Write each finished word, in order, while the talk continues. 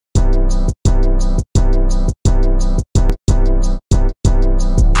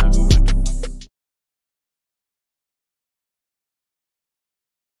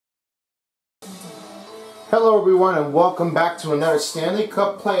Hello everyone and welcome back to another Stanley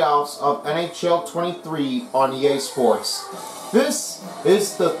Cup playoffs of NHL 23 on EA Sports. This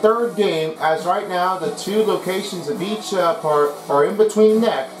is the third game, as right now the two locations of each part are in between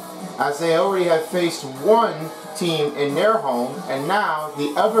neck, as they already have faced one team in their home and now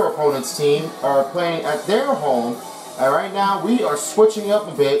the other opponent's team are playing at their home. And right now we are switching up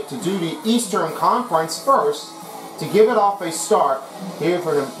a bit to do the Eastern Conference first to give it off a start here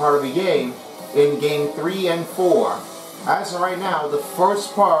for the part of the game in Game 3 and 4. As of right now, the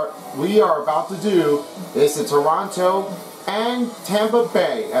first part we are about to do is the Toronto and Tampa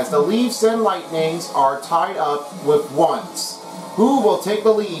Bay, as the Leafs and Lightnings are tied up with ones. Who will take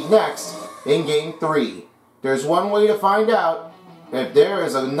the lead next in Game 3? There's one way to find out if there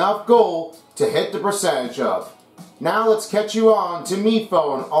is enough goal to hit the percentage of. Now let's catch you on to me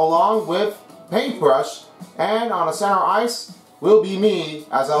phone along with Paintbrush, and on the center ice will be me,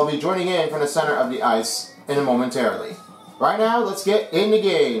 as I'll be joining in from the center of the ice in a momentarily. Right now, let's get in the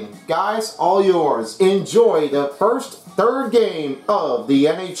game. Guys, all yours. Enjoy the third game of the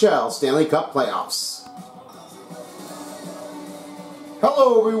NHL Stanley Cup playoffs.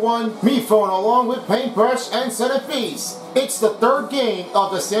 Hello everyone, me phone along with Paintbrush and Centerpiece. It's the third game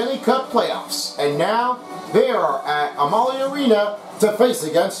of the Stanley Cup playoffs, and now they are at Amalie Arena to face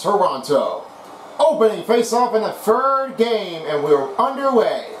against Toronto. Opening face-off in the third game, and we're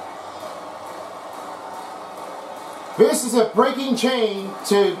underway. This is a breaking chain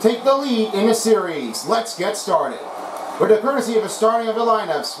to take the lead in the series. Let's get started. With the courtesy of the starting of the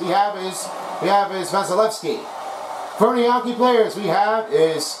lineups, we have is Vasilevsky. From the hockey players, we have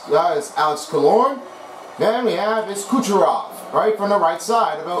is Alex Killorn. Then we have is Kucherov, right from the right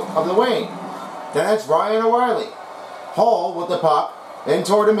side of the wing. Then it's Ryan O'Reilly. Hall with the puck in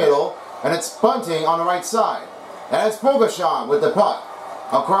toward the middle. And it's Bunting on the right side. And it's Boguchan with the puck.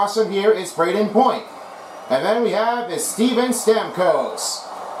 Across from here is Braden Point. And then we have is Steven Stamkos.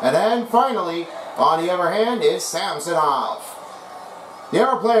 And then finally, on the other hand, is Samsonov. The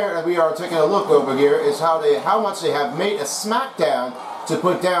other player that we are taking a look over here is how much they have made a smackdown to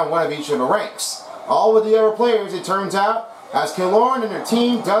put down one of each of the ranks. All with the other players, it turns out, as Killorn and their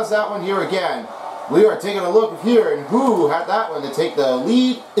team does that one here again. We are taking a look here and who had that one to take the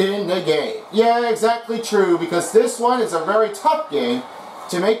lead in the game. Yeah, exactly true, because this one is a very tough game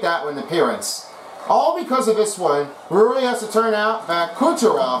to make that one appearance. All because of this one, it really has to turn out that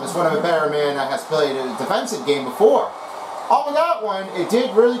Kucherov is one of the better men that has played a defensive game before. All of that one, it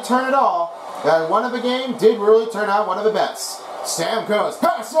did really turn it all. And one of the game did really turn out one of the best. Stamkos,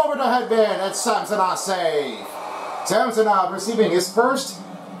 pass over the headband, and Samsonov save. Samsonov receiving his first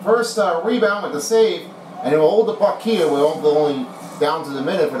rebound with the save, and it will hold the puck here. We're only down to the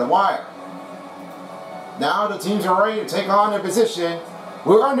minute for the wire. Now the teams are ready to take on their position.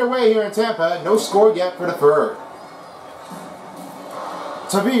 We're underway here in Tampa. No score yet for the third.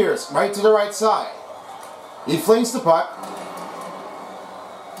 Tavares right to the right side. He flings the puck.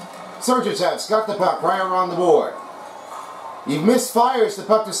 Sergeyev's got the puck right around the board. He misfires the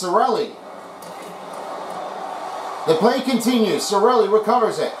puck to Cirelli. The play continues. Cirelli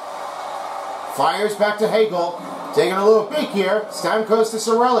recovers it. Fires back to Hagel. Taking a little peek here. Stamkos to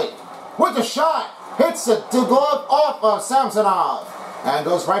Cirelli. With the shot. Hits the glove off of Samsonov. And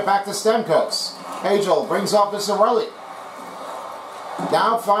goes right back to Stamkos. Hagel brings off to Cirelli.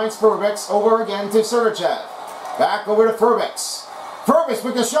 Now finds Furbix over again to Sergachev. Back over to Furbix. Furbix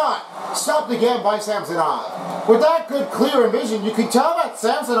with the shot. Stopped again by Samsonov. With that good clear vision, you can tell that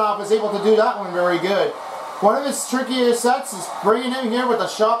Samsonov is able to do that one very good. One of his trickiest sets is bringing him here with the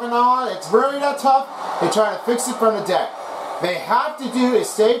shot and all. It's really that tough. They try to fix it from the deck. They have to do is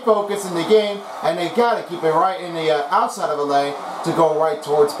stay focused in the game, and they got to keep it right in the outside of the lane to go right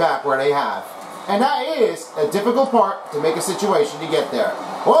towards back where they have. And that is a difficult part to make a situation to get there.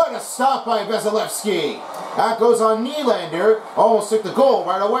 What a stop by Vasilevsky. That goes on Nylander. Almost took the goal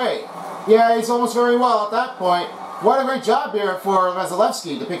right away. Yeah, he's almost very well at that point. What a great job here for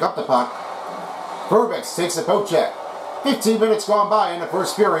Vasilevsky to pick up the puck. Furbix takes a poke check. 15 minutes gone by in the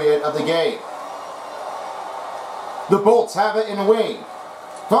first period of the game. The Bolts have it in the wing.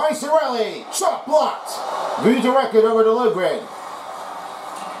 Finds Cirelli. Shot blocked. Redirected over to Lundgren.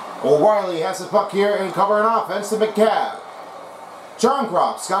 O'Reilly has the puck here and covering offense to McCabe. John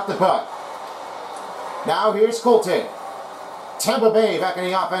Croft's got the puck. Now here's Colton. Tampa Bay back in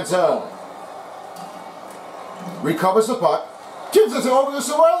the offense zone. Recovers the puck. Gives it over to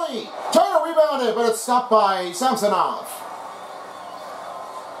Cirelli. Trying to rebound it, but it's stopped by Samsonov.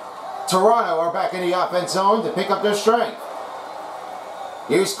 Toronto are back in the offense zone to pick up their strength.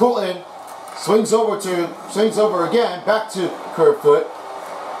 Here's Colton. Swings over again, back to Kerfoot.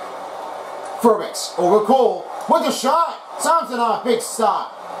 Furbix over Cole with a shot. Samsonov, big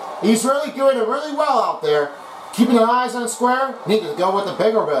stop. He's really doing it really well out there. Keeping the eyes on the square. Need to go with the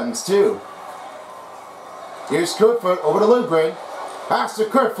bigger guns too. Here's Kerfoot over to Lundgren. Pass to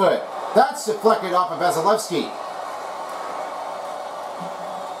Kerfoot. That's deflected off of Vasilevsky.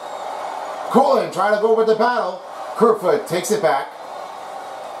 Colin trying to go with the battle. Kerfoot takes it back.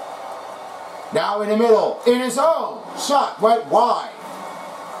 Now in the middle, in his own. Shot went wide.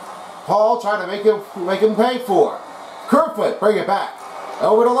 Paul trying to make him pay for it. Kerfoot, bring it back.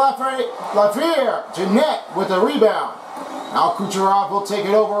 Over to Lafreniere. Jeanette with the rebound. Now Kucherov will take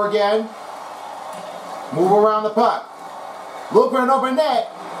it over again. Move around the puck. Looking over net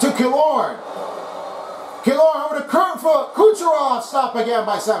to Killorn. Killorn over to Kerfoot. Kucherov stopped again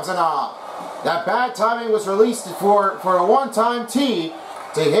by Samsonov. That bad timing was released for a one-time tee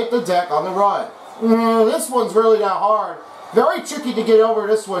to hit the deck on the run. This one's really not hard. Very tricky to get over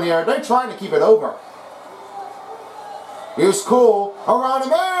this one here. They're trying to keep it over. Here's Cole around a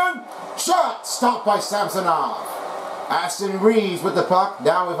man. Shot stopped by Samsonov. Aston Reeves with the puck.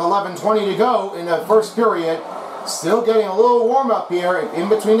 Now with 11:20 to go in the first period. Still getting a little warm up here in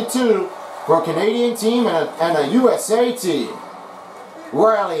between the two for a Canadian team and a USA team.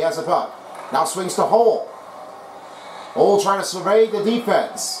 Riley has the puck. Now swings to Hull. Hull trying to survey the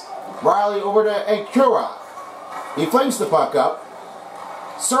defense. Riley over to Akura. He flings the puck up.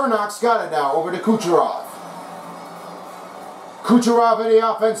 Cernak's got it now over to Kucherov. Kucherov in the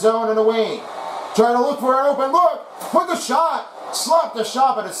offense zone in the wing. Trying to look for an open look. With the shot. Slopped the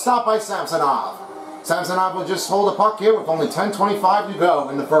shot, but it's stopped by Samsonov. Samsonov will just hold the puck here with only 10:25 to go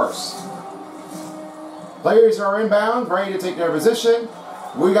in the first. Players are inbound, ready to take their position.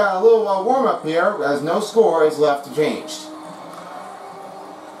 We got a little warm-up here as no score is left to change.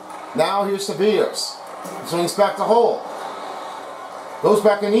 Now here's Seviers. Swings back to Hull. Goes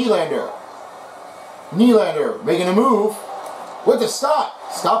back to Nylander. Nylander making a move with the stop.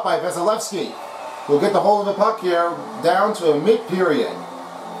 Stopped by Vasilevsky. We'll get the hold of the puck here down to a mid-period.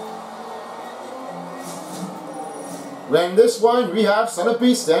 In this one, we have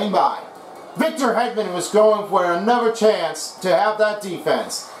Sunapee standing by. Victor Hedman was going for another chance to have that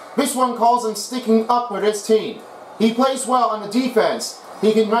defense. This one calls him sticking up with his team. He plays well on the defense.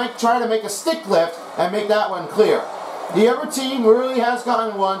 He can try to make a stick lift and make that one clear. The other team really has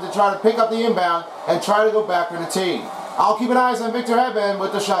gotten one to try to pick up the inbound and try to go back for the team. I'll keep an eye on Victor Hedman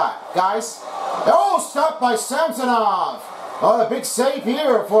with the shot. Guys. Oh, stopped by Samsonov. Oh, a big save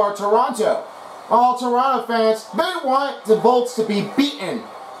here for Toronto. All Toronto fans, they want the Bolts to be beaten.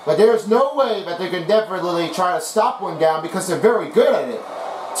 But there's no way that they can definitely try to stop one down because they're very good at it.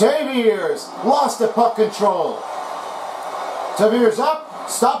 Taviers lost the puck control. Taviers up,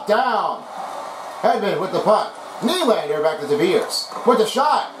 stop down. Hedman with the puck. Nylander back to Taviers. With the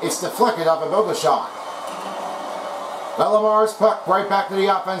shot, it's deflected off of Bogosian. Bellamar's puck right back to the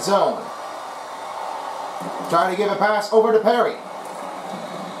offense zone. Trying to give a pass over to Perry.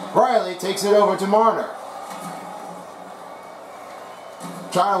 Riley takes it over to Marner.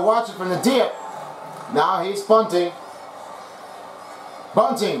 Trying to watch it from the dip. Now he's bunting.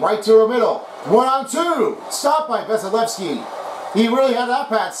 Bunting right to the middle. 1-on-2. Stopped by Vasilevsky. He really had that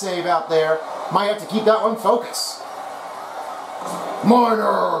pad save out there. Might have to keep that one focused.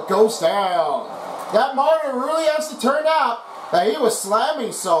 Marner goes down. That Marner really has to turn out that he was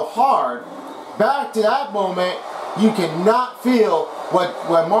slamming so hard. Back to that moment, you cannot feel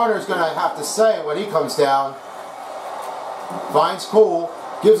what Marner's going to have to say when he comes down. Finds Cole.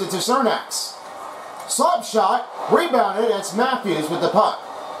 Gives it to Cernak. Slop shot, rebounded, it's Matthews with the puck.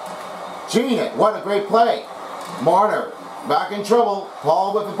 Gina, what a great play. Marner, back in trouble,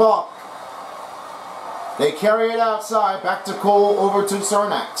 Paul with the puck. They carry it outside, back to Cole, over to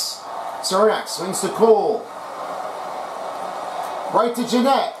Cernak. Cernak swings to Cole. Right to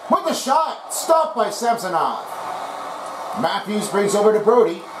Jeanette, with the shot, stopped by Samsonov. Matthews brings over to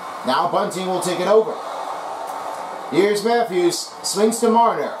Brody. Now Bunting will take it over. Here's Matthews, swings to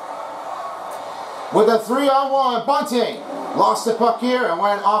Marner. With a 3-on-1, Bunting lost the puck here and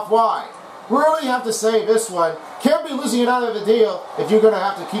went off wide. Really have to say this one, can't be losing it out of the deal if you're going to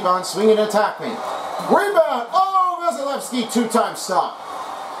have to keep on swinging and attacking. Rebound, oh, Vasilevsky, two-time stop.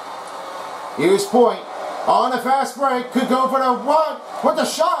 Here's Point, on a fast break, could go for the one, with the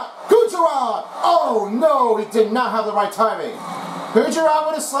shot, Kucherov. Oh no, he did not have the right timing. Kucherov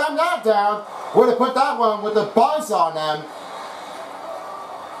would have slammed that down. Would have put that one with the buzz on them.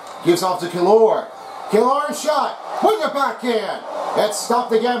 Gives off to Killorn. Killorn shot. With the backhand. It's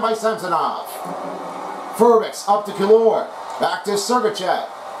stopped again by Samsonov. Furbix up to Killorn. Back to Sergachev.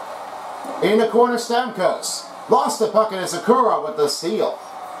 In the corner, Stamkos. Lost the puck and it's Akura with the steal.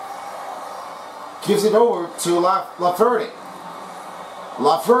 gives it over to Lafferty.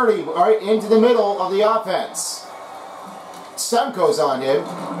 Lafferty right into the middle of the offense. Stamkos on him.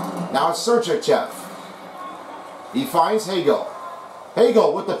 Now it's Sergachev. He finds Hagel.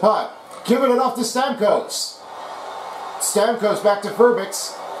 Hagel with the puck. Giving it off to Stamkos. Stamkos back to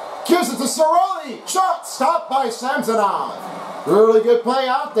Furbix. Gives it to Cirelli. Shot stopped by Samsonov. Really good play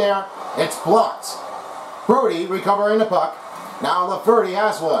out there. It's blocked. Brody recovering the puck. Now Lafferty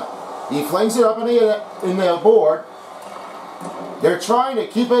has one. He flings it up in the board. They're trying to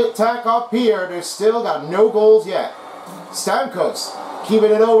keep it attack up here. They've still got no goals yet. Stamkos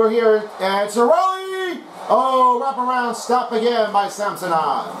keeping it over here. And Cirelli! Oh, wrap around, stop again by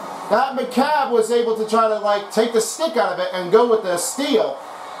Samsonov. That McCabe was able to try to take the stick out of it and go with the steal.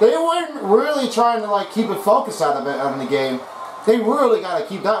 They weren't really trying to keep it focused out of it on the game. They really got to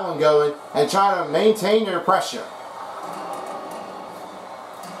keep that one going and try to maintain their pressure.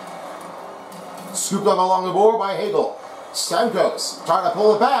 Scooped up along the board by Hagel. Stamkos trying to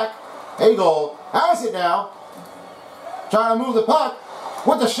pull it back. Hagel has it now. Trying to move the puck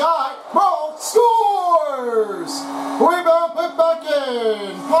with the shot. Roll, scores! Rebound, put back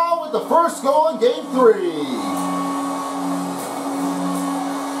in. Paul with the first goal in Game 3.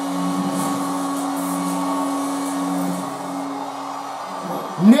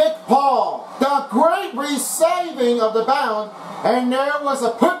 Nick Paul, the great resaving of the bound, and there was a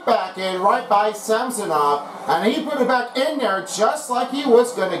putback in right by Samsonov, and he put it back in there just like he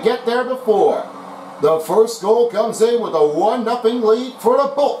was going to get there before. The first goal comes in with a 1-0 lead for the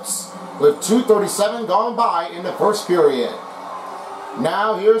Bolts, with 2:37 gone by in the first period.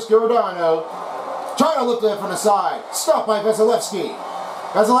 Now here's Giordano, trying to lift it from the side, stopped by Vasilevsky.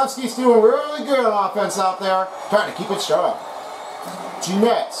 Vasilevsky's doing really good on offense out there, trying to keep it sharp.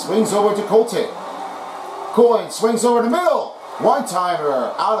 Jeanette swings over to Colton. Colton swings over the middle.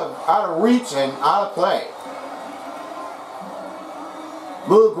 One-timer, out of reach and out of play.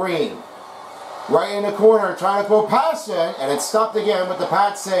 Blue Green, right in the corner, trying to go past it, and it's stopped again with the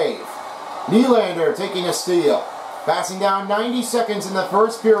pad save. Nylander taking a steal. Passing down 90 seconds in the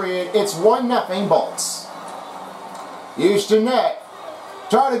first period, it's 1-0 Bolts. Here's Jeanette,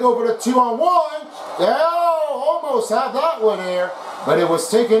 trying to go for the 2-on-1. Oh, almost had that one there. But it was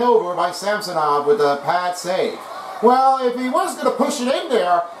taken over by Samsonov with a pad save. Well, if he was going to push it in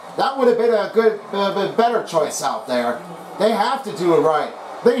there, that would have been a better choice out there. They have to do it right.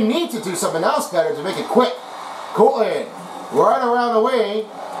 They need to do something else better to make it quick. Colton, right around the wing.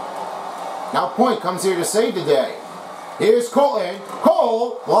 Now Point comes here to save the day. Here's Colton.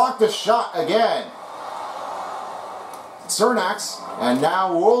 Cole blocked the shot again. Cernax, and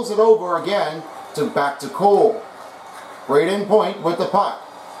now rolls it over again back to Cole. Right in Point with the puck.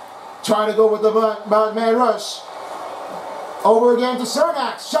 Trying to go with the man rush. Over again to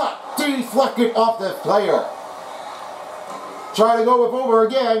Cernak. Shot deflected off the player. Trying to go with over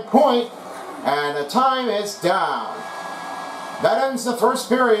again. Point. And the time is down. That ends the first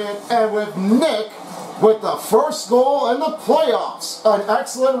period. And with Nick with the first goal in the playoffs. An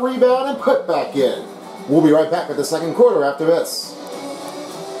excellent rebound and put back in. We'll be right back with the second quarter after this.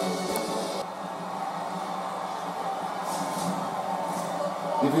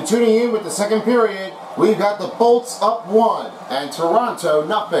 If you're tuning in with the second period, we've got the Bolts up 1 and Toronto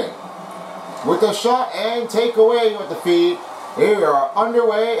nothing. With the shot and takeaway with the feed, they are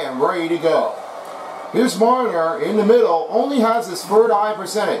underway and ready to go. Here's Marner in the middle, only has his third eye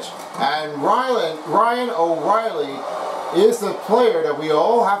percentage, and Ryan O'Reilly is the player that we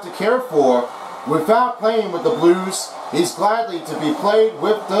all have to care for. Without playing with the Blues, he's gladly to be played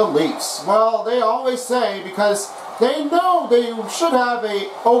with the Leafs. Well, they always say because they know they should have an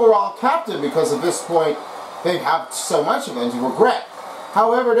overall captain because at this point they have so much of it to regret.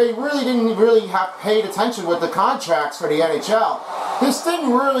 However, they didn't have paid attention with the contracts for the NHL. This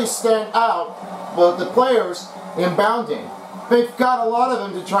didn't really stand out, but the players inbounding. They've got a lot of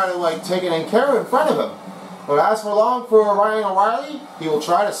them to try to take it in care in front of them. But as for Ryan O'Reilly, he will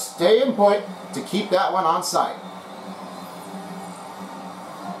try to stay in point to keep that one on site.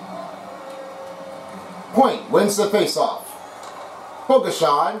 Point wins the faceoff.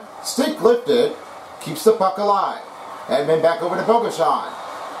 Bogusan, stick lifted, keeps the puck alive. Edmund back over to Bogusan.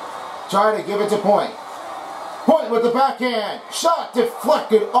 Trying to give it to Point. Point with the backhand. Shot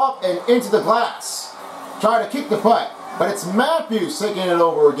deflected up and into the glass. Trying to kick the puck, but it's Matthews taking it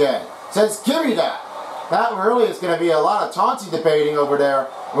over again. Says, give me that. That really is going to be a lot of taunting debating over there.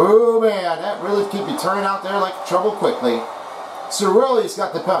 Oh man, that really keep you turning out there like trouble quickly. Cirelli's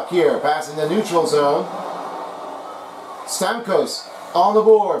got the puck here, passing the neutral zone. Stamkos on the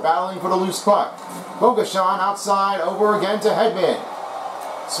board, battling for the loose puck. Bogusan outside, over again to Hedman.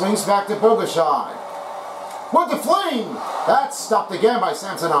 Swings back to Bogusan. With the fling! That's stopped again by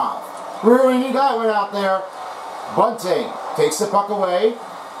Samsonov. Really need that one out there. Bunting takes the puck away.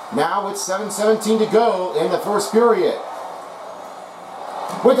 Now it's 7:17 to go in the first period.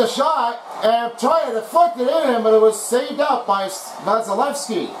 With a shot, and tried to deflect it in, but it was saved up by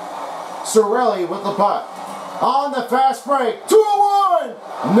Vasilevsky. Cirelli with the puck. On the fast break. 2-1!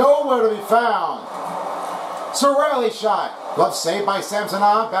 Nowhere to be found. Cirelli shot. Glove saved by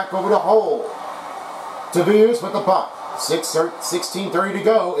Samsonov. Back over the hole. Tavares with the puck. 16:30 to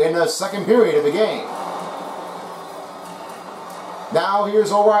go in the second period of the game. Now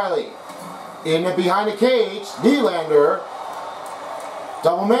here's O'Reilly. In and behind the cage, Nylander.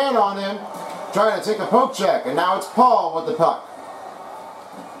 Double man on him. Trying to take a poke check. And now it's Paul with the puck.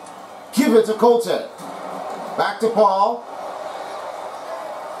 Give it to Colton. Back to Paul.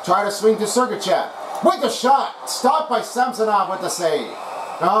 Try to swing to Sergachev. With the shot. Stopped by Samsonov with the save.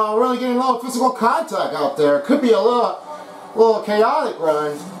 Oh, really getting a little physical contact out there. Could be a little chaotic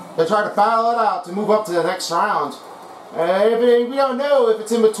run. They try to battle it out to move up to the next round. We don't know if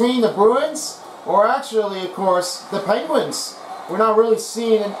it's in between the Bruins or actually, of course, the Penguins. We're not really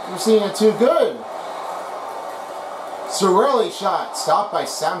seeing it too good. Cirelli shot stopped by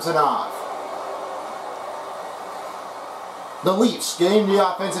Samsonov. The Leafs getting the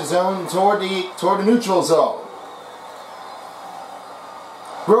offensive zone toward the neutral zone.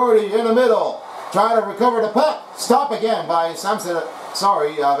 Brody in the middle, trying to recover the puck. Stop again by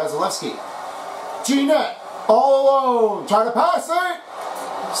Vasilevsky. Jeanette all alone, trying to pass it.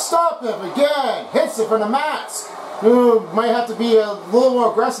 Stop him again. Hits it from the mask. Who might have to be a little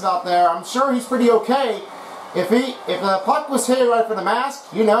more aggressive out there. I'm sure he's pretty okay. If the puck was hit right for the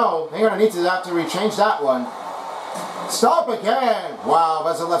mask, you know, they're gonna need to have to rechange that one. Stop again. Wow,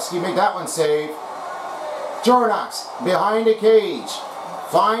 Vasilevsky made that one save. Jornox behind the cage.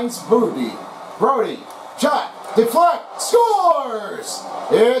 Finds Brody. Shot. Deflect. Scores!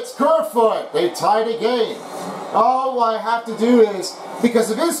 It's Kerfoot. They tied the game. All I have to do is, because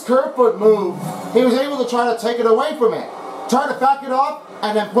of his Kerfoot move, he was able to try to take it away from it. Try to back it off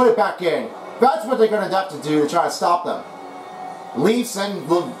and then put it back in. That's what they're going to have to do to try to stop them. Leafs and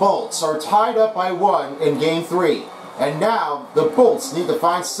the Bolts are tied up by 1 in Game 3. And now the Bolts need to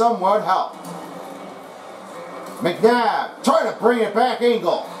find somewhat help. McNabb trying to bring it back,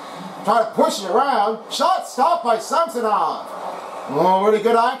 Engel. Try to push it around. Shot stopped by Samsonov. Oh, really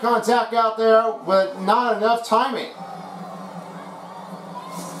good eye contact out there, but not enough timing.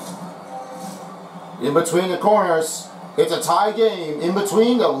 In between the corners, it's a tie game in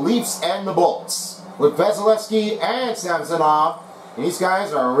between the Leafs and the Bolts. With Vasilevsky and Samsonov. These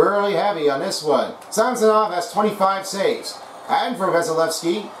guys are really heavy on this one. Samsonov has 25 saves. And for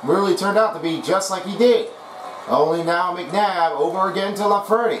Vasilevsky, really turned out to be just like he did. Only now McNabb over again to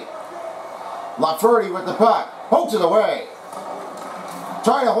Lafferty. Lafferty with the puck. Pokes it away.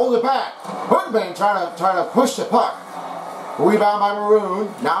 Trying to hold it back. Hoodman trying to push the puck. Rebound by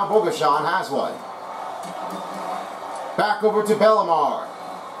Maroon. Now Bogusan has one. Back over to Bellemare.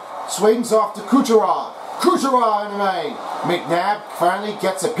 Swings off to Kucherov. Kucherov in the lane. McNabb finally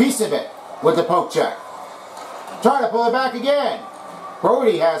gets a piece of it with the poke check. Try to pull it back again.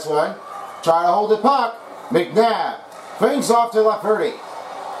 Brody has one. Try to hold the puck. McNabb flings off to Lafferty.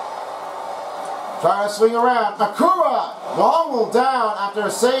 Try to swing around. Akura long down after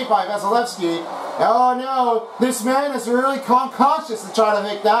a save by Vasilevsky. Oh no, this man is really cautious to try to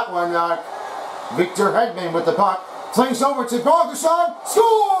make that one. Victor Hedman with the puck. Flings over to Bogusan.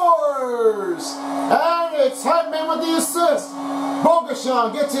 Scores! And it's Hedman with the assist.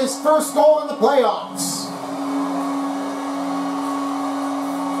 Bogusan gets his first goal in the playoffs.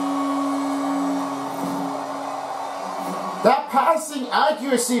 That passing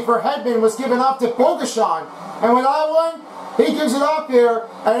accuracy for Hedman was given up to Bogusan. And with that one, he gives it up here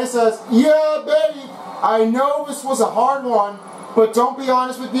and it says, yeah, baby, I know this was a hard one, but don't be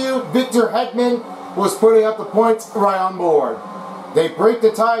honest with you, Victor Hedman was putting up the points right on board. They break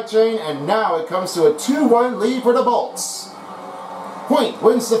the tie chain and now it comes to a 2-1 lead for the Bolts. Point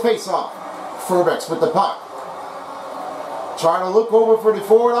wins the faceoff. Furbex with the puck. Trying to look over for the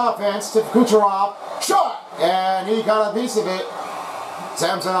forward offense to Kucherov. Shot! And he got a piece of it.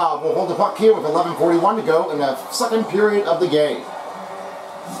 Samsonov will hold the puck here with 11:41 to go in the second period of the game.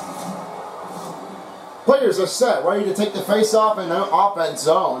 Players are set, ready to take the face-off in the offense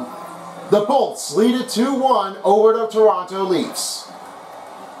zone. The Bolts lead it 2-1 over the Toronto Leafs.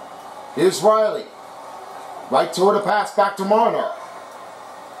 Here's Riley. Right toward the pass back to Marner.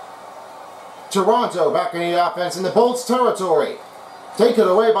 Toronto back in the offense in the Bolts territory. Taken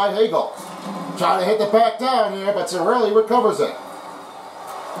away by Hagel. Trying to hit the back down here, but Cirelli recovers it.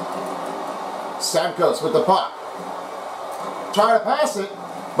 Stamkos with the puck. Try to pass it,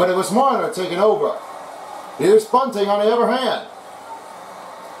 but it was Marner taking over. Here's Bunting on the other hand.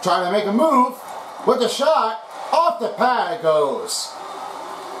 Trying to make a move with the shot. Off the pad it goes.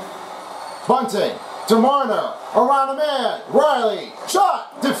 Bunting to Marner. Around the man. Riley.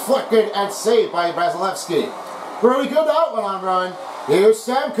 Shot. Deflected and saved by Vasilevsky. Really good out on run. Here's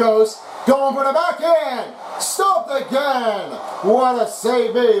Stamkos. Going for the backhand. Stopped again. What a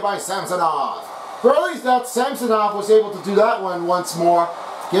save made by Samsonov. For at least that Samsonov was able to do that one once more.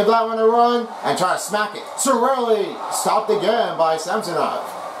 Give that one a run and try to smack it. Cirelli stopped again by Samsonov.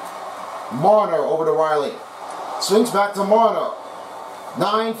 Marner over to Riley. Swings back to Marner.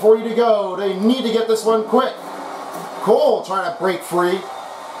 9:40 to go. They need to get this one quick. Cole trying to break free.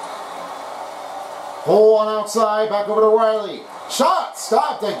 Hole on outside. Back over to Riley. Shot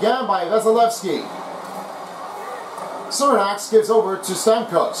stopped again by Vasilevsky. Cernak gives over to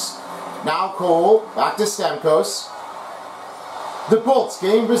Stamkos. Now Cole back to Stamkos. The Bolts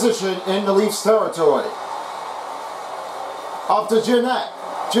gain position in the Leafs territory. Up to Jeanette.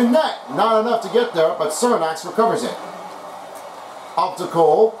 Jeanette, not enough to get there, but Cernak recovers it. Up to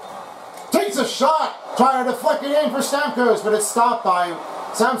Cole. Takes a shot. Trying to deflect it in for Stamkos, but it's stopped by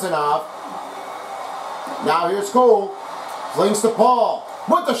Samsonov. Now here's Cole. Flings to Paul.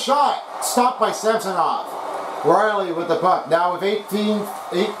 With the shot. Stopped by Samsonov. Riley with the puck. Now with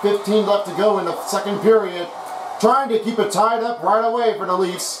 8:15 left to go in the second period. Trying to keep it tied up right away for the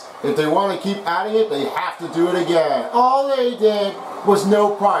Leafs. If they want to keep adding it, they have to do it again. All they did was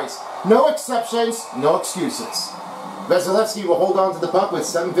no price. No exceptions, no excuses. Vasilevsky will hold on to the puck with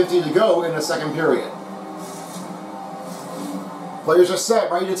 7:50 to go in the second period. Players are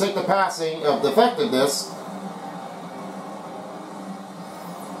set, ready to take the passing of effectiveness.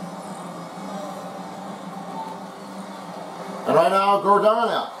 And right now,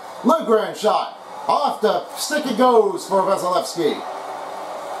 Gordana. Lindgren shot. Off the stick it goes for Vasilevsky.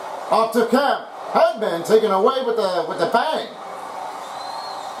 Up to Kemp. Hedman taken away with the bang.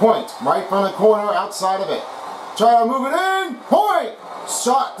 Point right from the corner outside of it. Try to move it in. Point.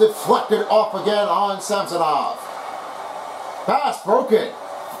 Shot deflected off again on Samsonov. Pass broken.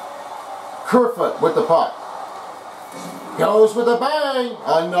 Kerfoot with the puck. Goes with a bang.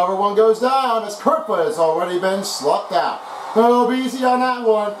 Another one goes down as Kerfoot has already been slucked out. A little easy on that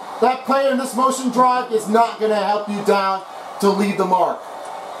one. That play in this motion drive is not going to help you down to leave the mark.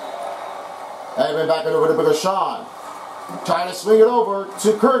 And then back it over to Bogosian. Trying to swing it over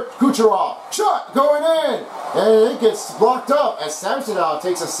to Kucherov. Shot going in. And it gets blocked up as Samsonov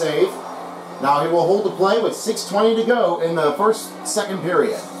takes a save. Now he will hold the play with 6:20 to go in the second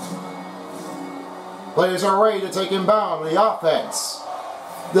period. Players are ready to take inbound the offense.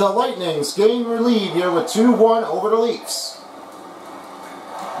 The Lightnings gain relief here with 2-1 over the Leafs.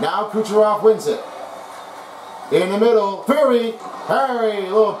 Now Kucherov wins it. In the middle, Harry,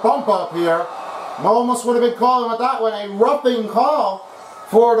 a little bump up here. Almost would have been calling with that one a roughing call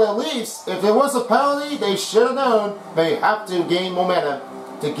for the Leafs. If there was a penalty, they should have known they have to gain momentum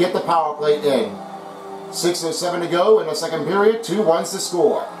to get the power play in. 6:07 to go in the second period, 2-1 to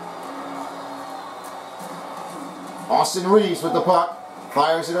score. Austin Reeves with the puck,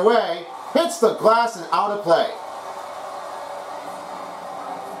 fires it away, hits the glass and out of play.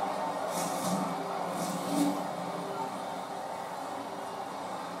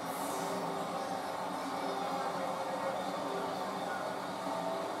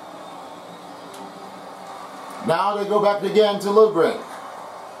 Now they go back again to Lundgren.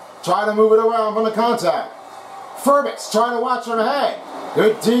 Try to move it around from the contact. Furbix trying to watch from ahead.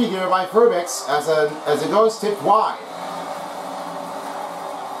 Good D here by Furbix as it goes tipped wide.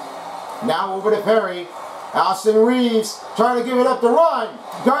 Now over to Perry. Austin Reeves trying to give it up the run.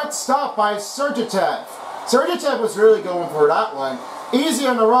 Got stopped by Sergachev. Sergachev was really going for that one. Easy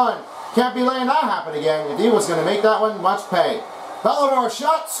on the run. Can't be letting that happen again. If he was going to make that one, much pay. Bellemare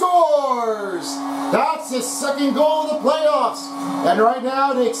shot, scores! That's his second goal of the playoffs. And right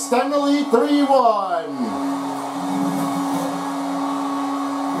now they extend the lead 3-1.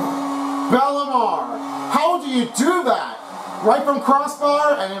 Bellemare, how do you do that? Right from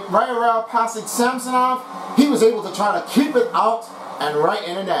crossbar and right around passing Samsonov, he was able to try to keep it out and right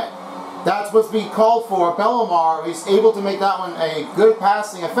in the net. That's what's being called for. Bellemare, he's able to make that one a good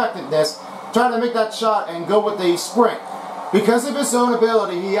passing effectiveness, trying to make that shot and go with the sprint. Because of his own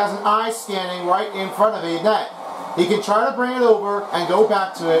ability, he has an eye scanning right in front of a net. He can try to bring it over and go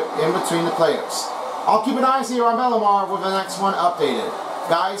back to it in between the players. I'll keep an eye here on Bellemare with the next one updated.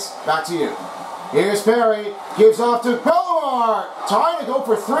 Guys, back to you. Here's Perry, gives off to Bellemare, trying to go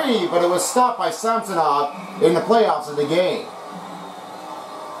for 3, but it was stopped by Samsonov in the playoffs of the game.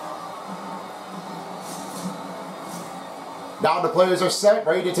 Now the players are set,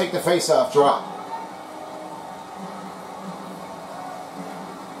 ready to take the face-off drop.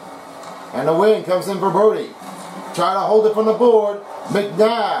 And the win comes in for Brody. Try to hold it from the board.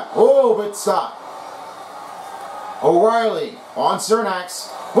 McNabb. Oh, but stop. O'Reilly on Cernax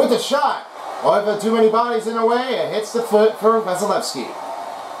with the shot. Oh, if too many bodies in the way, it hits the foot for Vasilevsky.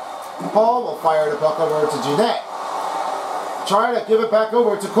 Paul will fire the puck over to Jeanette. Try to give it back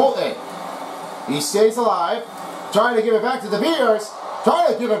over to Colton. He stays alive. Trying to give it back to the Beers.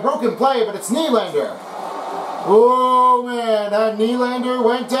 Trying to give a broken play, but it's Nylander. Oh man, that Nylander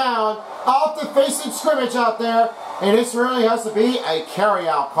went down off the face of scrimmage out there. And this really has to be a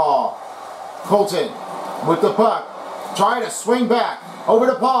carry-out call. Colton with the puck. Trying to swing back over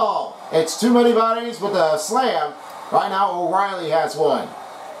to Paul. It's too many bodies with a slam. Right now O'Reilly has one.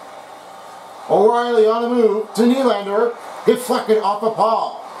 O'Reilly on the move to Nylander. Deflected off of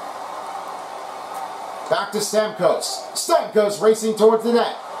Paul. Back to Stamkos. Stamkos racing towards the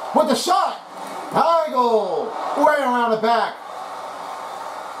net. With the shot. High goal. Right around the back.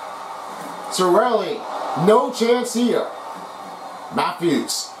 Cirelli. No chance here.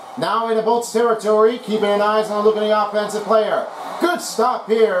 Matthews. Now in the Bolts territory. Keeping an eye on looking at the offensive player. Good stop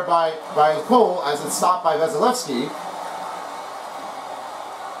here by Cole as it's stopped by Vasilevsky.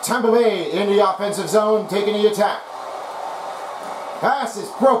 Tampa Bay in the offensive zone taking the attack. Pass is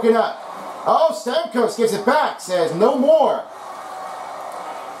broken up. Oh, Stamkos gives it back. Says no more.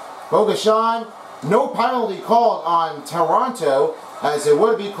 Bogusan, no penalty called on Toronto as it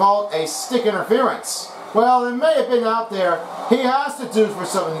would be called a stick interference. Well, it may have been out there. He has to do for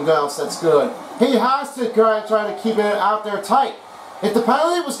something else that's good. He has to try to keep it out there tight. If the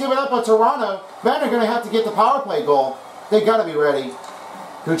penalty was given up on Toronto, then they're going to have to get the power play goal. They got to be ready.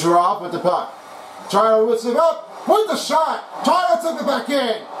 Kucherov with the puck. Try to lift it up with the shot. Try to take it back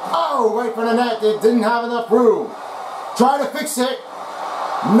in. Oh, right for the net. They didn't have enough room. Try to fix it.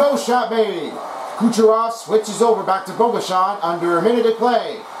 No shot made. Kucherov switches over back to Bogusan under a minute to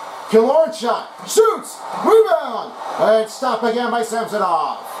play. Killorn shot. Shoots. Rebound. And stopped again by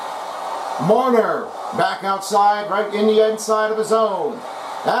Samsonov. Marner back outside, right in the inside of his zone.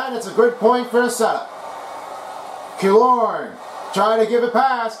 And it's a good point for the setup. Killorn trying to give a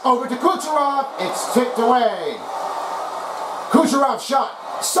pass over to Kucherov. It's tipped away. Kucherov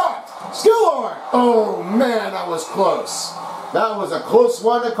shot. Stopped. Killorn. Oh man, that was close. That was a close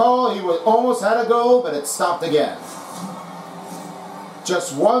one to call. He almost had a goal, but it stopped again.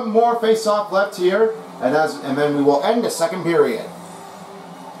 Just one more face-off left here, and then we will end the second period.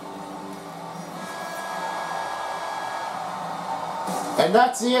 And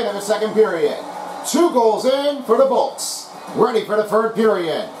that's the end of the second period. 2 goals in for the Bolts. Ready for the third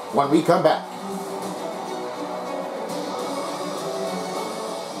period when we come back.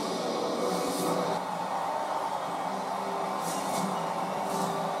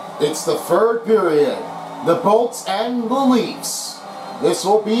 It's the third period. The Bolts and the Leafs. This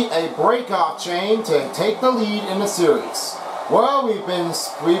will be a breakoff chain to take the lead in the series. Well, we've been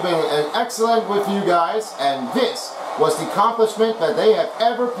excellent with you guys, and this was the accomplishment that they have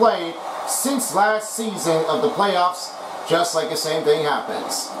ever played since last season of the playoffs. Just like the same thing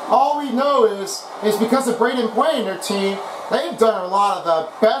happens. All we know is because of Braden playing their team, they've done a lot of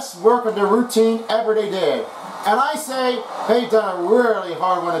the best work of their routine ever they did. And I say they've done a really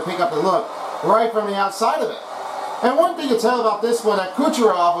hard one to pick up the look right from the outside of it. And one thing to tell about this one, that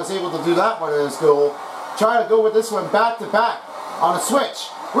Kucherov was able to do that one in his goal. Try to go with this one back to back on a switch.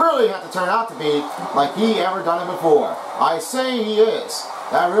 Really have to turn out to be like he ever done it before. I say he is.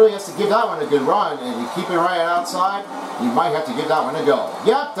 That really has to give that one a good run, and you keep it right outside, you might have to give that one a go.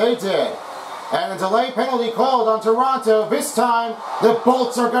 Yep, they did. And a delay penalty called on Toronto. This time, the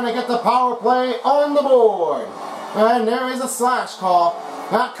Bolts are going to get the power play on the board. And there is a slash call.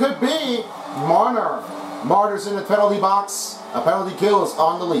 That could be Marner. Marner's in the penalty box. A penalty kill is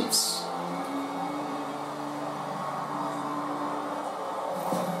on the Leafs.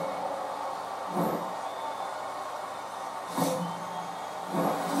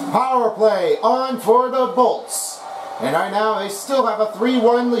 Power play on for the Bolts. And right now they still have a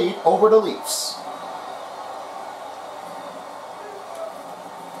 3-1 lead over the Leafs.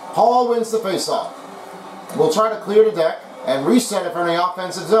 Paul wins the faceoff. We'll try to clear the deck and reset it from the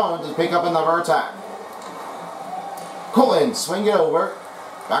offensive zone to pick up another attack. Cullen swing it over.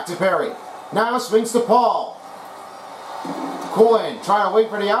 Back to Perry. Now swings to Paul. Cullen trying to wait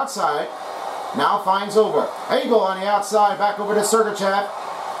for the outside. Now finds over. Hagel on the outside. Back over to Sergachev.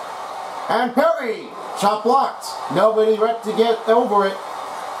 And Perry. Shot blocked. Nobody ready to get over it.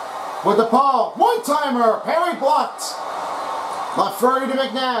 With the Paul. One-timer. Perry blocked. Lafurry to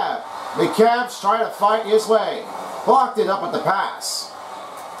McNabb. The Cavs try to fight his way. Blocked it up with the pass.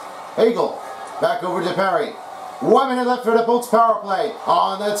 Hagel. Back over to Perry. 1 minute left for the Bolts power play.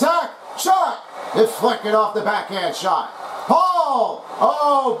 On the attack. Shot. Deflected off the backhand shot. Paul.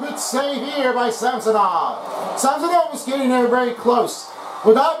 Oh, good save here by Samsonov. Samsonov was getting there very close.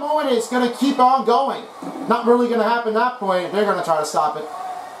 With that moment, it's going to keep on going. Not really going to happen at that point. They're going to try to stop it.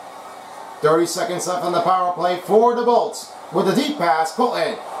 30 seconds left on the power play for the Bolts. With a deep pass,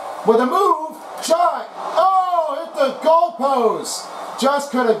 Colton. With a move. Shot. Oh, hit the goalpost.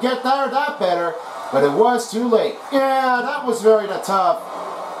 Just couldn't get there that better. But it was too late. Yeah, that was very tough.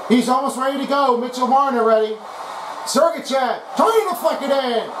 He's almost ready to go. Mitchell Marner ready. Sergachev trying to flick it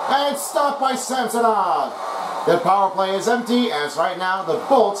in. And stopped by Samsonov. The power play is empty as right now the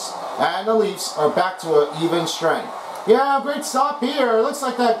Bolts and the Leafs are back to an even strength. Yeah, great stop here. It looks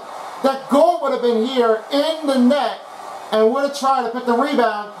like that goal would have been here in the net and would have tried to put the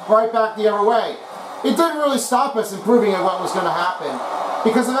rebound right back the other way. It didn't really stop us improving at what was going to happen.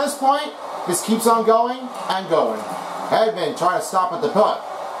 Because at this point, this keeps on going and going. Hedman trying to stop at the puck.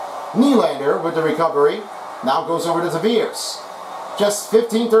 Nylander with the recovery. Now goes over to Tavares. Just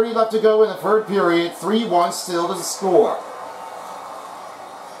 15:30 left to go in the third period. 3-1 still to the score.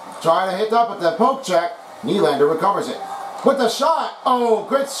 Trying to hit up at the poke check. Nylander recovers it. With the shot. Oh,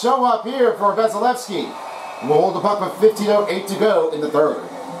 good show up here for Vasilevsky. We'll hold the puck with 15:08 to go in the third.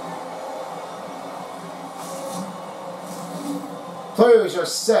 Players are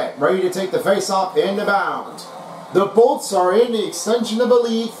set, ready to take the face-off into bound. The Bolts are in the extension of the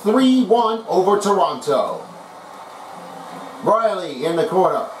lead, 3-1 over Toronto. Riley in the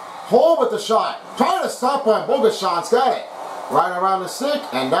corner. Hole with the shot. Trying to stop one. Bogusan's got it. Right around the stick,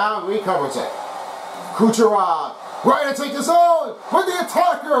 and now recovers it. Kucherov. Right to take the zone. With the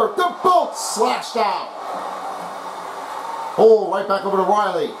attacker. The Bolts slashed out. Hole right back over to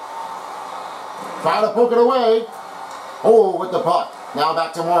Riley. Trying to poke it away. Hole with the puck. Now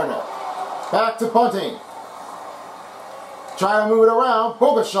back to Marner. Back to Bunting. Trying to move it around.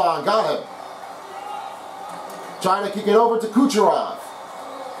 Bogusan got him. Trying to kick it over to Kucherov.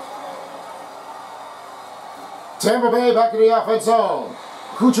 Tampa Bay back in the offense zone.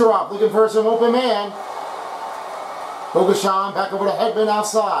 Kucherov looking for some open man. Bogusan back over to Hedman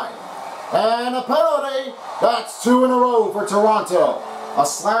outside. And a penalty. That's 2 in a row for Toronto. A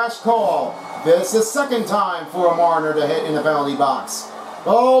slash call. This is the second time for a Marner to hit in the penalty box.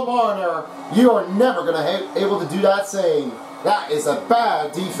 Oh, Marner, you are never going to be able to do that same. That is a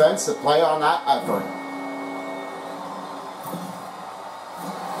bad defense to play on that effort.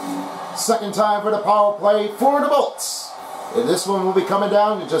 Second time for the power play for the Bolts. And this one will be coming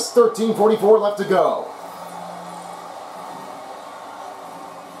down to just 13:44 left to go.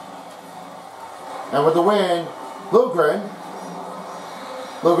 And with the win, Lundgren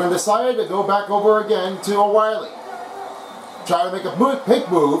decided to go back over again to O'Reilly. Try to make a pick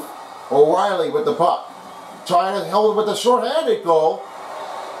move. O'Reilly with the puck. Trying to hold it with the short-handed goal.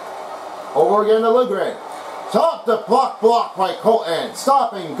 Over again to Lundgren. Top the block by Colton.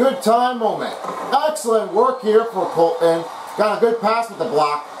 Stopping, good time moment. Excellent work here for Colton. Got a good pass with the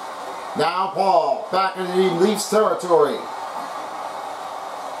block. Now Paul, back into the Leafs territory.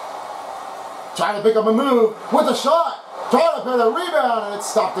 Trying to pick up a move with a shot. Trying to put a rebound, and it's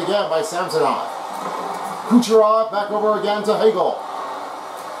stopped again by Samsonov. Kucherov back over again to Hagel.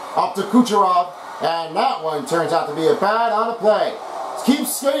 Up to Kucherov, and that one turns out to be a bad on a play. Keep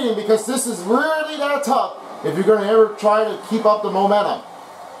skating because this is really that tough if you're going to ever try to keep up the momentum.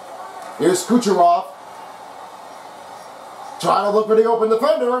 Here's Kucherov. Trying to look for the open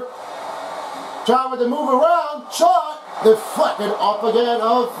defender. Trying to move around. Shot. Deflected off again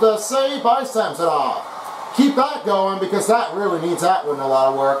of the save by Samsonov. Keep that going because that really needs that one a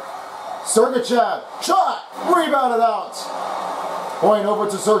lot of work. Sergachev. Shot. Rebounded out. Point over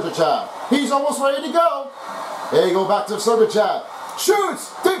to Sergachev. He's almost ready to go. There you go back to Sergachev.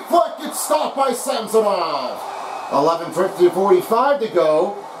 Shoots. Deflected. Stopped by Samsonov. 11:45 to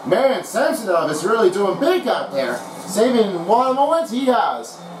go. Man, Samsonov is really doing big out there. Saving one of the moments he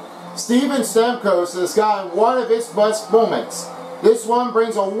has. Steven Stamkos has gotten one of his best moments. This one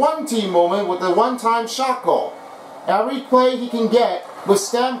brings a one-team moment with a one-time shot goal. Every play he can get with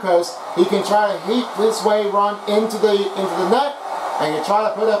Stamkos, he can try to heat this way run into the net, and you try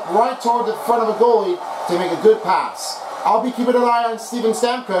to put it right toward the front of a goalie to make a good pass. I'll be keeping an eye on Steven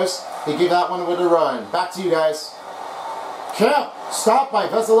Stamkos to give that one with a run. Back to you guys. Kemp, stopped by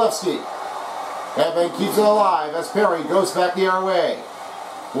Vasilevsky. Evan keeps it alive as Perry goes back the other way.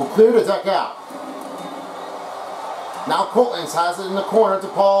 Will clear the deck out. Now Coltons has it in the corner to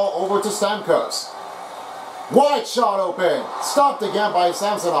Paul over to Stamkos. Wide shot open. Stopped again by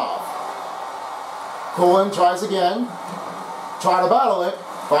Samsonov. Colin tries again. Try to battle it.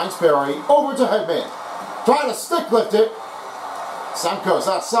 Finds Perry. Over to Hedman. Try to stick lift it. Stamkos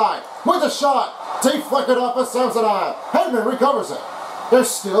outside. With a shot. Deflected off of Samsonov. Hedman recovers it. They're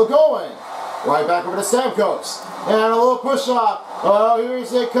still going. Right back over to Stamkos. And a little push off. Oh, here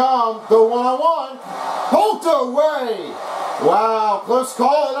they come. The one-on-one. Poked away. Wow, close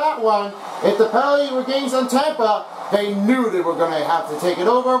call on that one. If the penalty regains on Tampa, they knew they were going to have to take it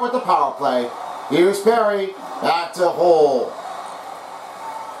over with the power play. Here's Perry. Back to Hole.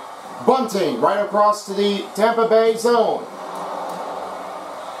 Bunting right across to the Tampa Bay zone.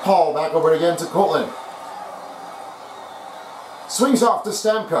 Hall back over again to Colton. Swings off to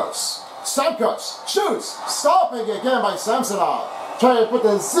Stamkos. Stamkos shoots. Stopping again by Samsonov. Trying to put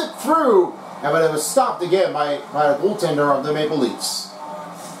the zip through. But it was stopped again by the goaltender of the Maple Leafs.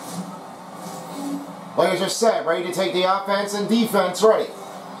 Like I just said, ready to take the offense and defense ready.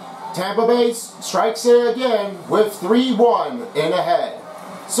 Tampa Bay strikes it again with 3-1 in ahead.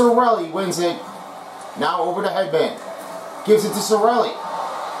 Cirelli wins it. Now over to Hedman. Gives it to Cirelli.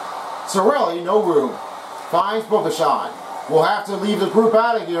 Cirelli, no room. Finds Bogusan. Will have to leave the group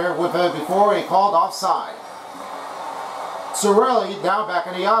out of here with it before he called offside. Cirelli now back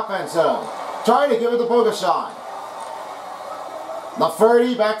in the offense zone. Trying to give it to Bogusan.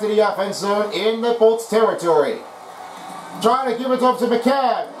 Lafferty back to the offense zone in the Bolts territory. Trying to give it up to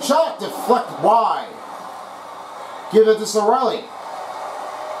McCabe. Shot deflect wide. Give it to Cirelli.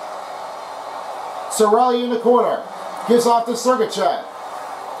 Cirelli in the corner. Gives off to Sergachev.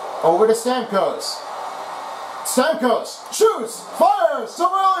 Over to Stamkos. Stamkos shoots, fires,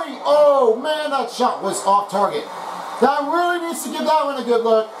 Cirelli. Oh man, that shot was off target. That really needs to give that one a good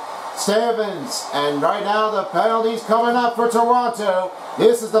look. Stevens, and right now the penalty's coming up for Toronto.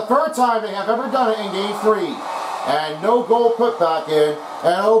 This is the third time they have ever done it in Game 3. And no goal put back in.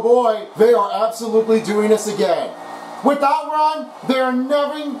 And oh boy, they are absolutely doing this again. With that run, they are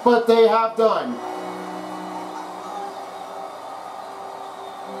nothing but they have done.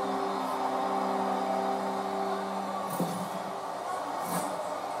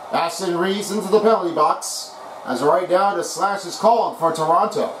 Aston Reese into the penalty box. As right now the slash is called for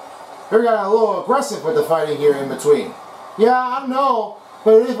Toronto. They're getting a little aggressive with the fighting here in between. Yeah, I know,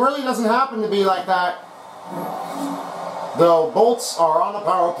 but it really doesn't happen to be like that. The Bolts are on the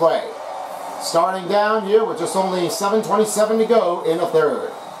power play. Starting down here with just only 7:27 to go in the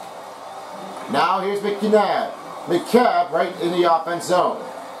third. Now here's McNabb. McCabe right in the offense zone.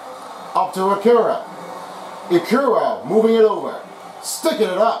 Up to Akira. Akira moving it over. Sticking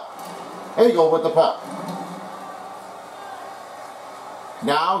it up. Hagel with the puck.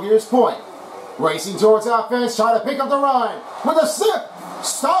 Now here's Point. Racing towards offense, trying to pick up the run. With a sip.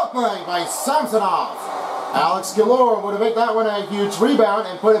 Stopping by Samsonov. Alex Galore would have made that one a huge rebound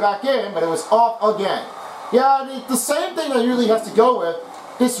and put it back in, but it was off again. Yeah, it's the same thing that usually has to go with.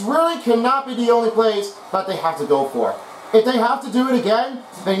 This really cannot be the only place that they have to go for. If they have to do it again,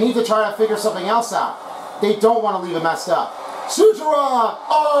 they need to try to figure something else out. They don't want to leave it messed up. Sucherov!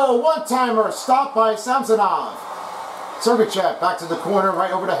 Oh, one-timer stopped by Samsonov. Sergachev back to the corner,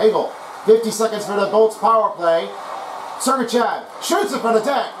 right over to Hagel. 50 seconds for the Bolts power play. Sergachev shoots it from the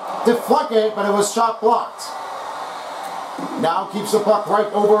deck. Deflected, but it was shot blocked. Now keeps the puck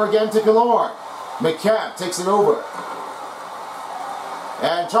right over again to Galore. McCabe takes it over.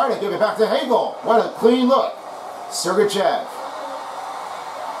 And trying to give it back to Hagel. What a clean look. Sergachev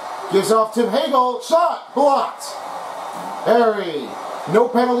gives off to Hagel. Shot blocked. Harry. No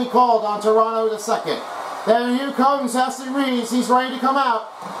penalty called on Toronto in the second. Then here comes Aston Reese. He's ready to come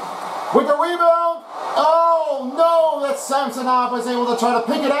out. With the rebound. Oh no, that Samsonov was able to try to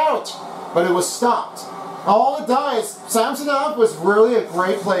pick it out. But it was stopped. All it does, Samsonov was really a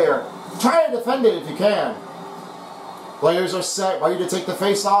great player. Try to defend it if you can. Players are set, ready to take the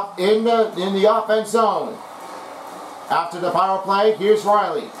face-off in the offense zone. After the power play, here's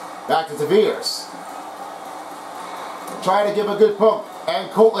Riley. Back to Tavares. Try to give a good poke. And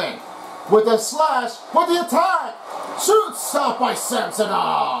Colton with the slash, with the attack. Shoot, stopped by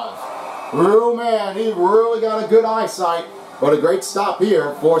Samsonov. Real man, he really got a good eyesight. But a great stop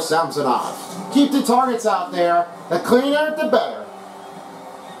here for Samsonov. Keep the targets out there. The cleaner, the better.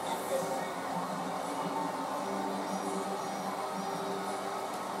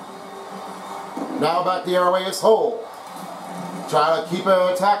 Now back the other way is Hole. Try to keep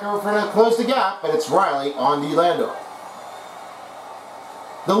an attacker for to close the gap, but it's Riley on the lander.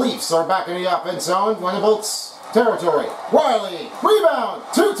 The Leafs are back in the offense zone, when the Bolts territory. Riley, rebound,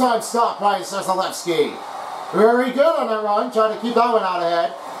 two-time stop by Vasilevsky. Very good on that run, trying to keep that one out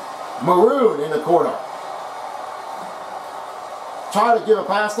ahead. Maroon in the corner. Try to give a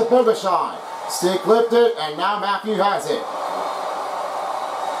pass to Bogusan. Stick lifted, and now Matthew has it.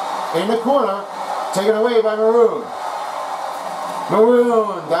 In the corner, taken away by Maroon.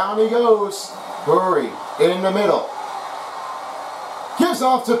 Maroon, down he goes. Hurry, in the middle. Gives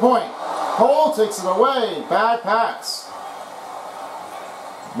off to Point. Cole takes it away. Bad pass.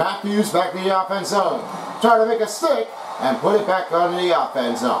 Matthews back in the offense zone. Try to make a stick and put it back under the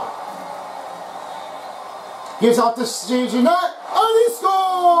offense zone. Gives off to Jeanette, and he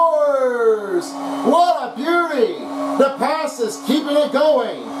scores! What a beauty! The pass is keeping it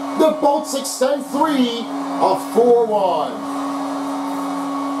going. The Bolts extend 3 of 4-1.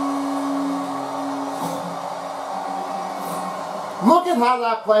 Look at how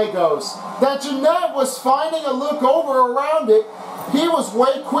that play goes. That Jeanette was finding a look over around it. He was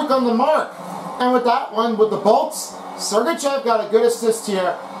way quick on the mark. And with that one, with the Bolts, Sergachev got a good assist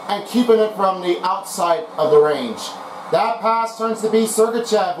here and keeping it from the outside of the range. That pass turns to be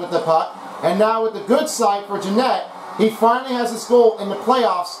Sergachev with the puck. And now with the good side for Jeanette, he finally has his goal in the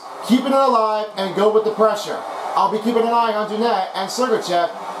playoffs, keeping it alive and go with the pressure. I'll be keeping an eye on Jeanette and Sergachev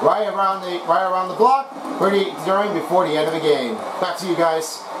right around the block before the end of the game. Back to you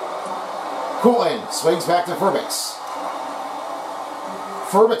guys. Colton swings back to Furbix.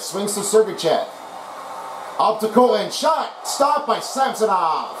 Furbix swings to Sergachev. Up to Colton. Shot. Stopped by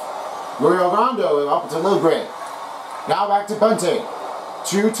Samsonov. Rio Rondo up to Lilgren. Now back to Bunting.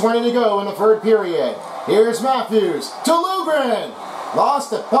 2:20 to go in the third period. Here's Matthews to Lilgren. Lost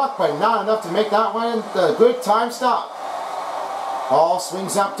the puck, but not enough to make that one a good time stop. Ball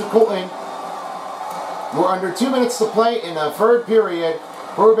swings up to Colton. We're under 2 minutes to play in the third period.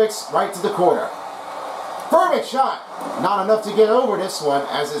 Furbix right to the corner. Furbix shot. Not enough to get over this one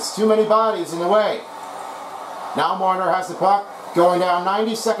as it's too many bodies in the way. Now Marner has the puck. Going down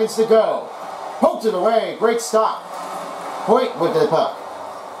 90 seconds to go. Poked it away. Great stop. Point with the puck.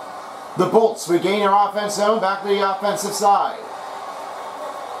 The Bolts regain their offense zone back to the offensive side.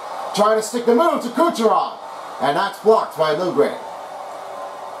 Trying to stick the move to Kucherov. And that's blocked by Lilgren.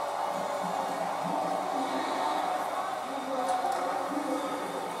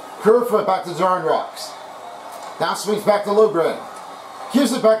 Kerfoot back to Zornrox. Now swings back to Lilgren.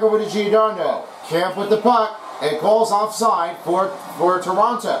 Gives it back over to Giordano. Camp with the puck. And calls offside for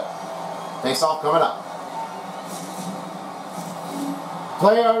Toronto. Face off coming up.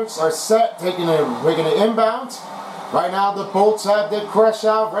 Players are set, taking an inbound. Right now the Bolts have the crush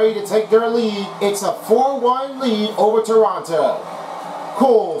out, ready to take their lead. It's a 4-1 lead over Toronto.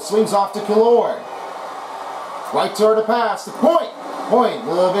 Cole swings off to Killorn. Right toward the pass to Point. Point,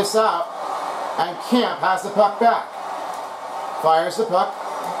 a little bit out. And Camp has the puck back. Fires the puck.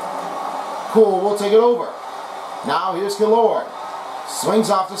 Cole will take it over. Now here's Killorn. Swings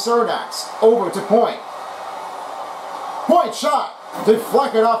off to Cernax. Over to Point. Point shot.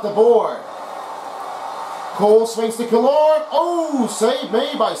 Deflected off the board. Cole swings to Killorn. Oh, save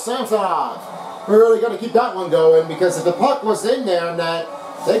made by Samsonov. We really got to keep that one going because if the puck was in there and that,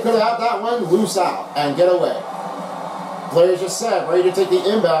 they could have had that one loose out and get away. Players just set, ready to take the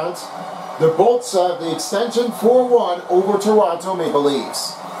inbound. The Bolts have the extension 4-1 over Toronto Maple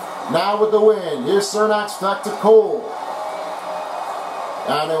Leafs. Now with the win, here's Cernax back to Cole.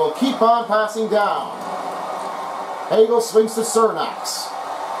 And they will keep on passing down. Hagel swings to Cernax.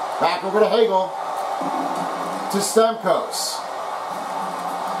 Back over to Hagel. To Stamkos.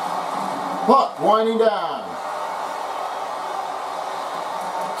 Puck winding down.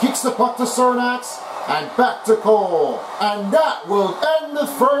 Kicks the puck to Cernax. And back to Cole. And that will end the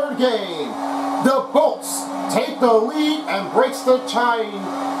third game. The Bolts take the lead and breaks the chain.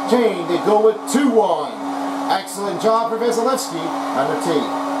 They go with 2-1. Excellent job for Vasilevsky and the team.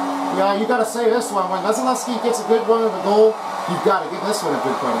 Yeah, you got to say this one. When Vasilevsky gets a good one in the goal, you've got to give this one a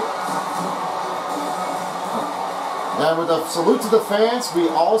good credit. And with a salute to the fans, we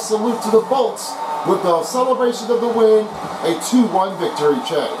all salute to the Bolts with the celebration of the win, a 2-1 victory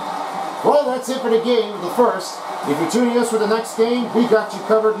chain. Well, that's it for the game, the first. If you're tuning us for the next game, we got you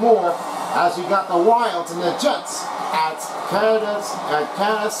covered more as we got the Wilds and the Jets at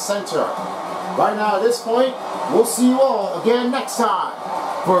Canada's Center. Right now at this point, we'll see you all again next time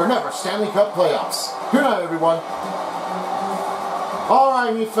for another Stanley Cup playoffs. Good night, everyone. All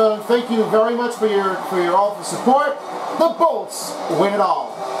right, me fellas, thank you very much for your all for support. The Bolts win it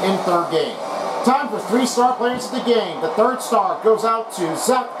all in third game. Time for 3-star players of the game. The third star goes out to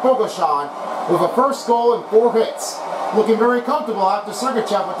Zach Bogosian with a first goal and 4 hits. Looking very comfortable after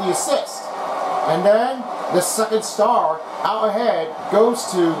Sergachev with the assist. And then the second star out ahead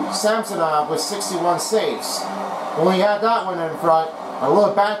goes to Samsonov with 61 saves. When we had that one in front, a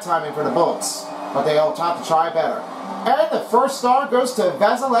little bad timing for the Bolts, but they all have to try better. And the first star goes to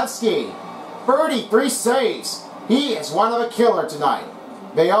Vasilevsky. birdie, 3 saves. He is one of a killer tonight.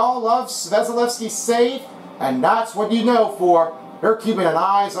 They all love Vasilevsky's save, and that's what you know for. They're keeping an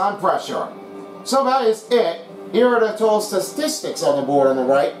eyes on pressure. So that is it. Here are the total statistics on the board on the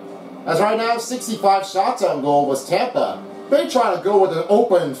right. As right now, 65 shots on goal was Tampa. They try to go with an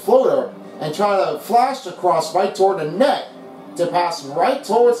open floater and try to flash across right toward the net to pass right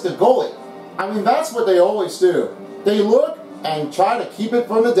towards the goalie. I mean, that's what they always do. They look and try to keep it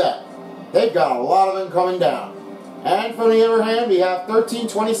from the deck. They've got a lot of them coming down. And from the other hand, we have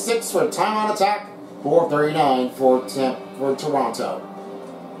 13-26 for time on attack, 4:39 for Toronto.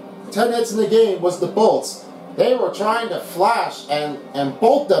 10 hits in the game was the Bolts. They were trying to flash and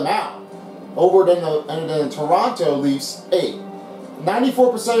bolt them out over in the Toronto Leafs 8.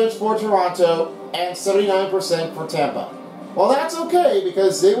 94% for Toronto and 79% for Tampa. Well, that's okay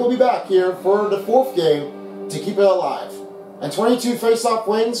because they will be back here for the 4th game to keep it alive. And 22 face-off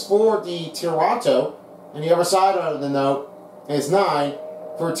wins for the Toronto. And the other side of the note is 9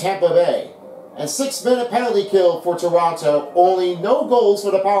 for Tampa Bay. And 6-minute penalty kill for Toronto. Only no goals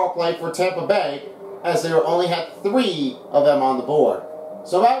for the power play for Tampa Bay, as they only had 3 of them on the board.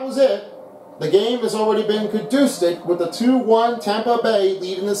 So that was it. The game has already been concluded with the 2-1 Tampa Bay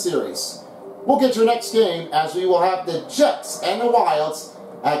lead in the series. We'll get your next game as we will have the Jets and the Wilds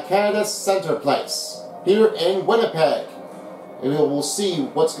at Canada's Center Place here in Winnipeg. And we'll see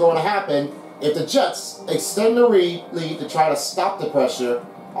what's going to happen if the Jets extend the lead to try to stop the pressure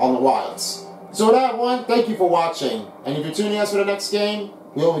on the Wilds. So with that one, thank you for watching. And if you're tuning us for the next game,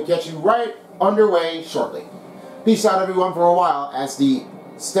 we'll get you right underway shortly. Peace out everyone for a while as the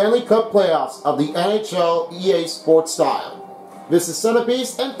Stanley Cup playoffs of the NHL EA Sports style. This is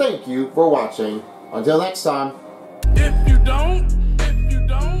Centerpiece and thank you for watching. Until next time. If you don't,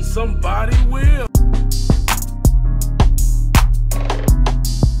 somebody will.